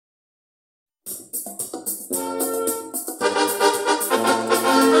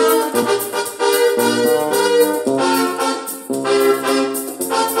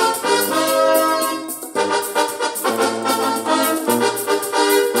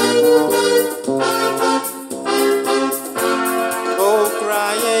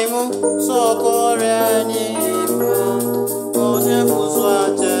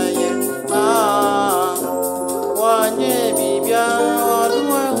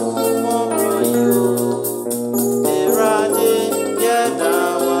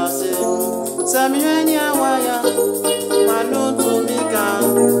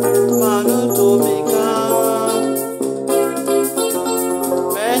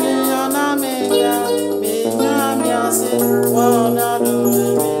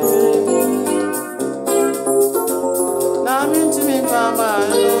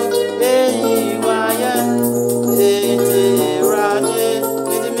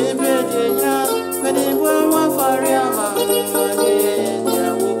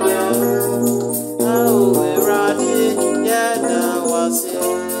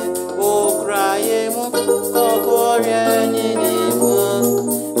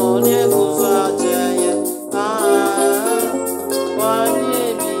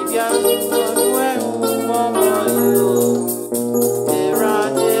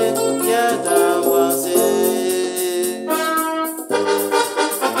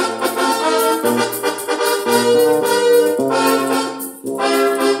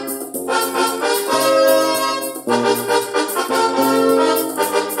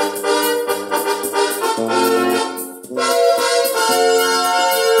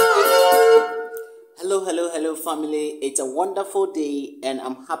Hello family, it's a wonderful day and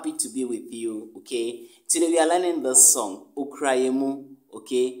I'm happy to be with you. Okay, today we are learning this song Okura.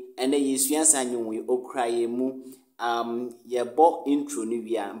 Okay, and then you see Okura. Yeah, bo intro ni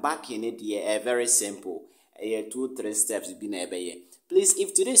we are back in it. Yeah, very simple. 2-3 steps be na ebe. Please,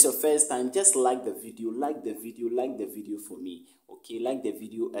 if today is your first time, just like the video for me. Okay, like the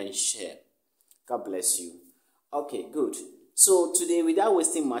video and share. God bless you. Okay, good. So today, without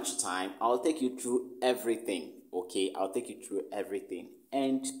wasting much time, I'll take you through everything. Okay, I'll take you through everything.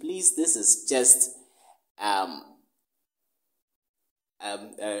 And please, this is just let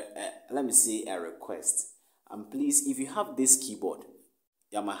me say a request. Please, if you have this keyboard,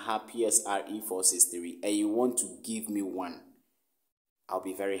 Yamaha PSRE 463, and you want to give me one, I'll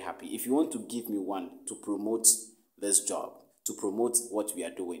be very happy. If you want to give me one to promote this job, to promote what we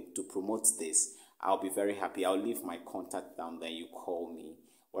are doing, to promote this, I'll be very happy. I'll leave my contact down there. You call me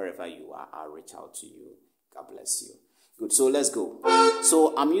wherever you are. I'll reach out to you. God bless you. Good. So let's go.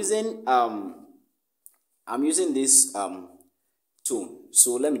 So I'm using this tone.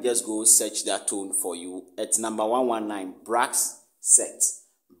 So let me just go search that tone for you. It's number 119, brass set.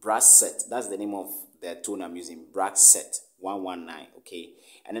 Brass set. That's the name of the tone I'm using. Brass set 119. Okay.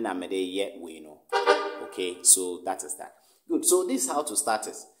 And then I'm a day yet we know. Okay. So that is that. Good. So this is how to start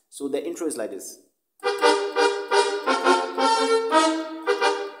it. So the intro is like this.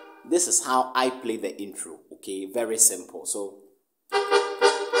 This is how I play the intro. Okay, very simple. So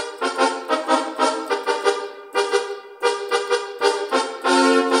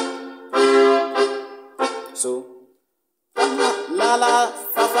la la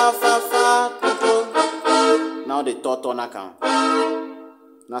fa fa fa fa to. Now the toto na kan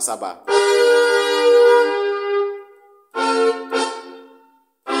nasaba.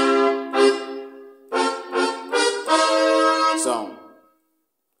 Song.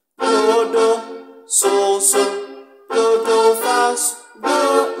 Do do so so do do fast do.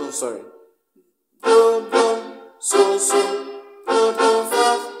 Oh sorry. Do do so so do do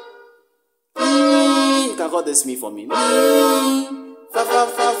fast. You can call this me for me. Fa fa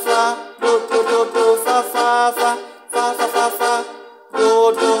fa fa do do do do fa fa fa fa fa fa fa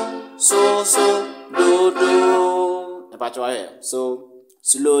do do so so do do. So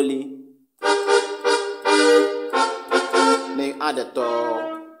slowly. Then add the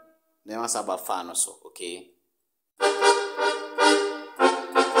door. Then once about fan also, okay.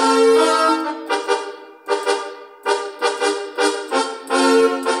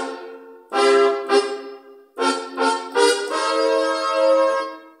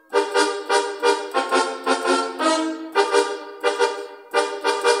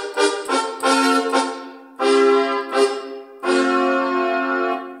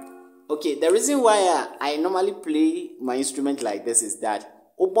 Okay, the reason why I normally play my instrument like this is that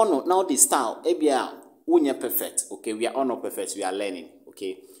Obono, now the style, ebia, unya perfect. Okay, we are all not perfect, we are learning.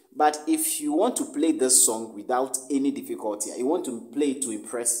 Okay, but if you want to play this song without any difficulty, you want to play to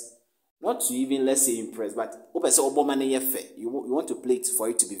impress, not to even, let's say, impress, but you want to play it for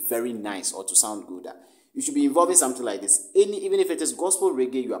it to be very nice or to sound good. You should be involving something like this. Even if it is gospel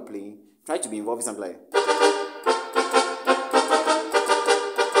reggae you are playing, try to be involving something like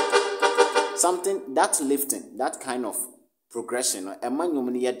something that's lifting, that kind of progression.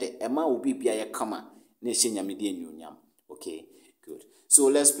 Okay, good. So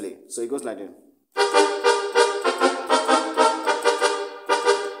let's play. So it goes like that.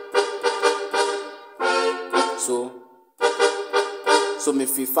 So me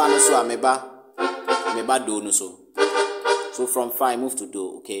fi fa no so ameba do no so. So from fa I move to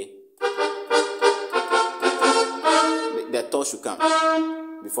do, okay? The touch should come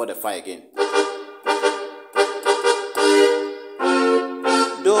before the fa again.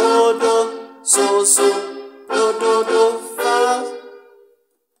 Do do so so do do do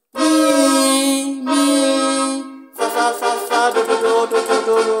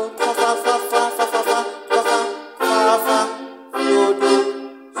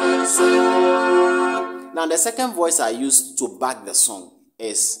Now the second voice I used to back the song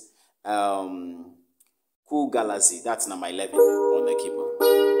is Cool Galaxy. That's number 11 on the keyboard.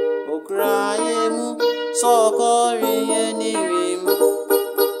 Okura yemu sokori yenimu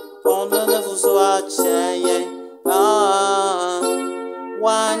onda nefuso acheye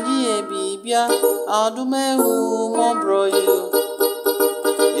wandi ebibia adumehu mobro you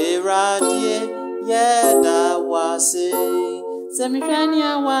eradie yeda wase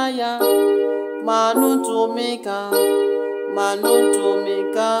semifania waya manu tumika.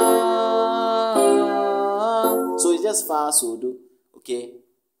 So it's just fa so do, okay?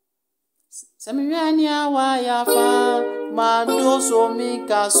 Semifania waya fa manu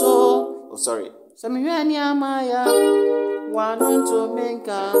tumika so. Oh sorry. Semifania maya wanu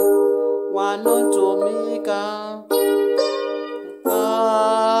tumika.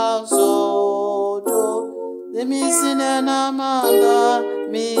 So do the missing and amanda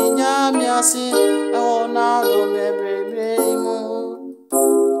minya miasi ona do mebremu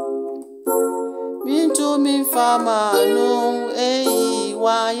bintu mi fama no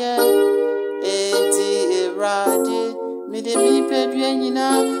waye enti eradi mi de mi pedua nyina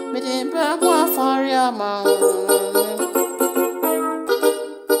mi de pa kwa fari ama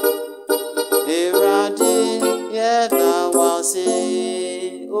eradi yeda wasi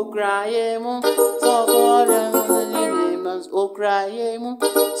okra yemu sokora ni mas okra yemu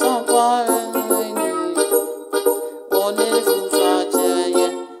sokora ni one fusa cheye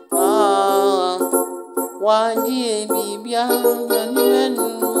wandi bibia nyenu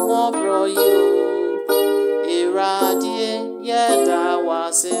mobro you eradi yeda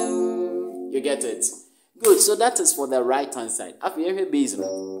wasi. You get it? Good. So that is for the right hand side. After you hear bass,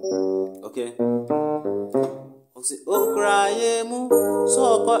 okay.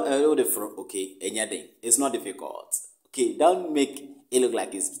 Okay, it's not difficult. Okay, don't make it look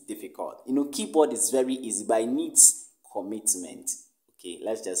like it's difficult. You know, keyboard is very easy, but it needs commitment. Okay,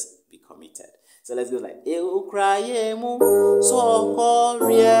 let's just be committed. So let's go like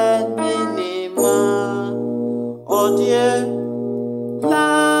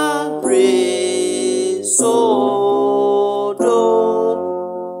so do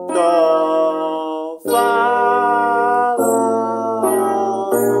fa.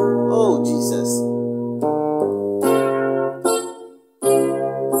 Oh Jesus.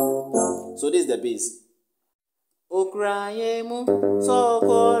 So this is the bass. Okura yemu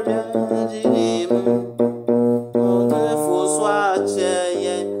sokora yemu ona foswa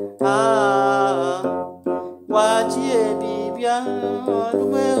cheye waji ebibia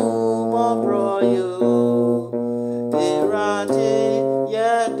onwe mobro you erade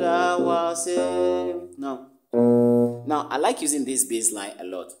yeda wase. Now I like using this bass line a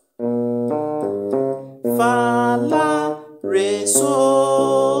lot. Fa la re so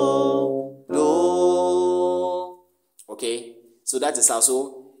do. Okay, so that is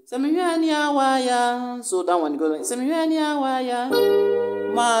also Semihania waya. So that one goes Semihania waya.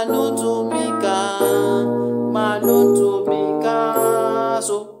 Manu to mika.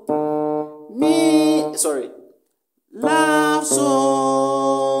 So me sorry. La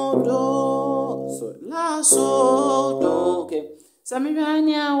so do. So la so do. Okay.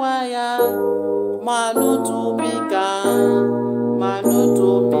 Semihania waya. Manu to mika.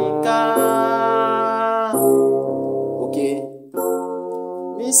 Okay.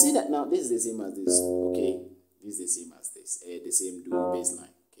 You see that now? This is the same as this. Okay. This is the same as this. The same dual bass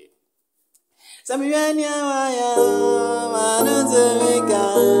line. Okay.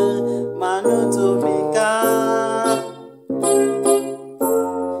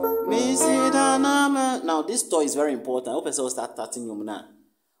 Now this toy is very important. I hope I start starting you now.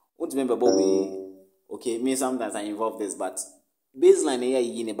 Won't remember but we okay, me sometimes I involve this, but baseline here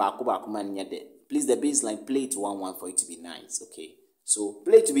in back man. Please the baseline play it 1-1 for it to be nice. Okay. So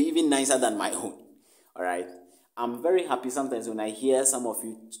play it to be even nicer than my own. Alright. I'm very happy sometimes when I hear some of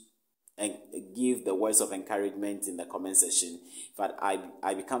you give the words of encouragement in the comment section. But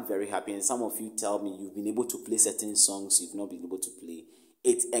I become very happy, and some of you tell me you've been able to play certain songs you've not been able to play.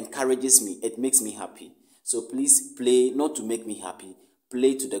 It encourages me. It makes me happy. So please play, not to make me happy,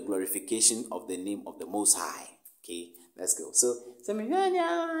 play to the glorification of the name of the Most High. Okay, let's go. So,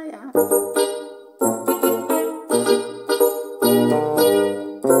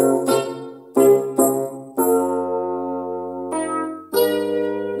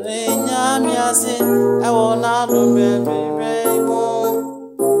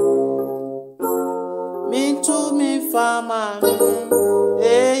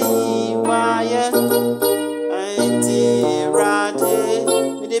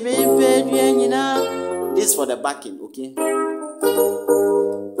 this for the backing, okay?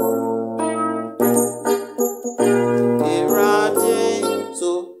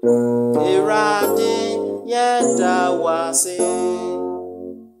 wase.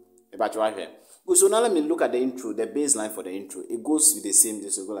 But right here. Good, so now let me look at the intro, the bass line for the intro. It goes with the same,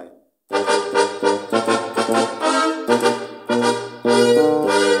 so go like.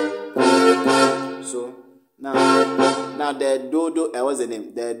 So now the do, what's the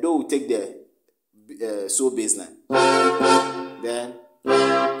name? The do will take the so bass line. Then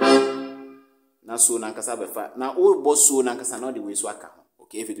now so nankasa befa. Now all boss so nankasa not the way so aka.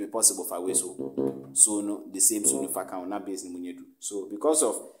 Okay, if it be possible for way so no the same so no fa count na bass ni munyedu. So because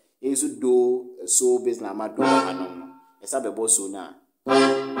of is do so bass line ma do hanom. Esa be boss so na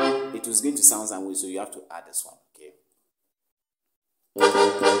it was going to sound some way, so you have to add this one. Okay.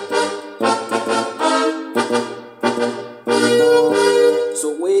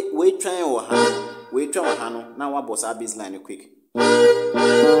 So we try our hand. Now what boss our bass line quick.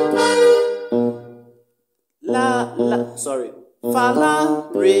 Fa la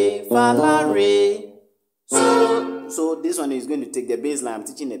re. So this one is going to take the bass line. I'm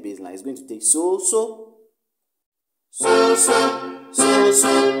teaching the bass line. It's going to take so do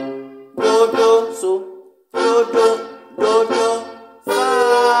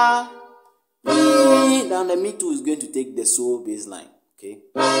fa mi. Now the me too is going to take the so bass line. Okay,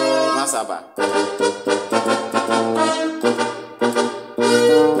 now saba.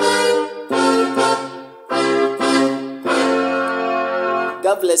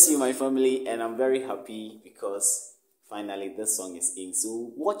 God bless you, my family, and I'm very happy because finally this song is in.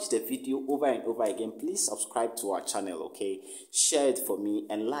 So watch the video over and over again. Please subscribe to our channel, okay? Share it for me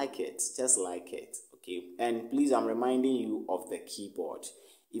and like it. Just like it, okay? And please, I'm reminding you of the keyboard.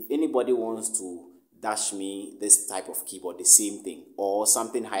 If anybody wants to dash me this type of keyboard, the same thing, or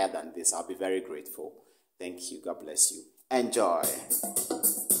something higher than this, I'll be very grateful. Thank you. God bless you. Enjoy.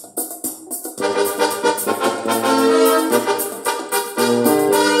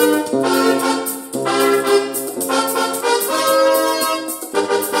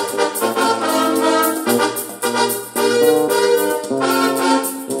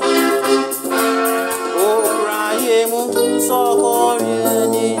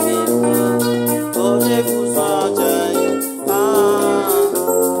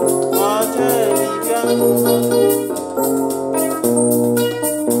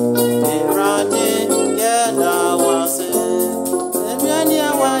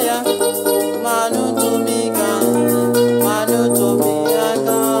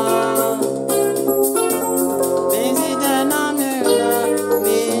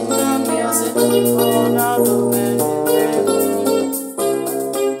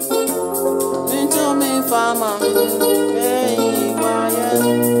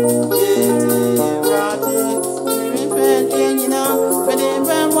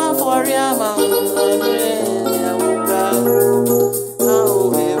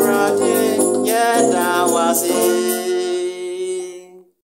 Yeah, that was it.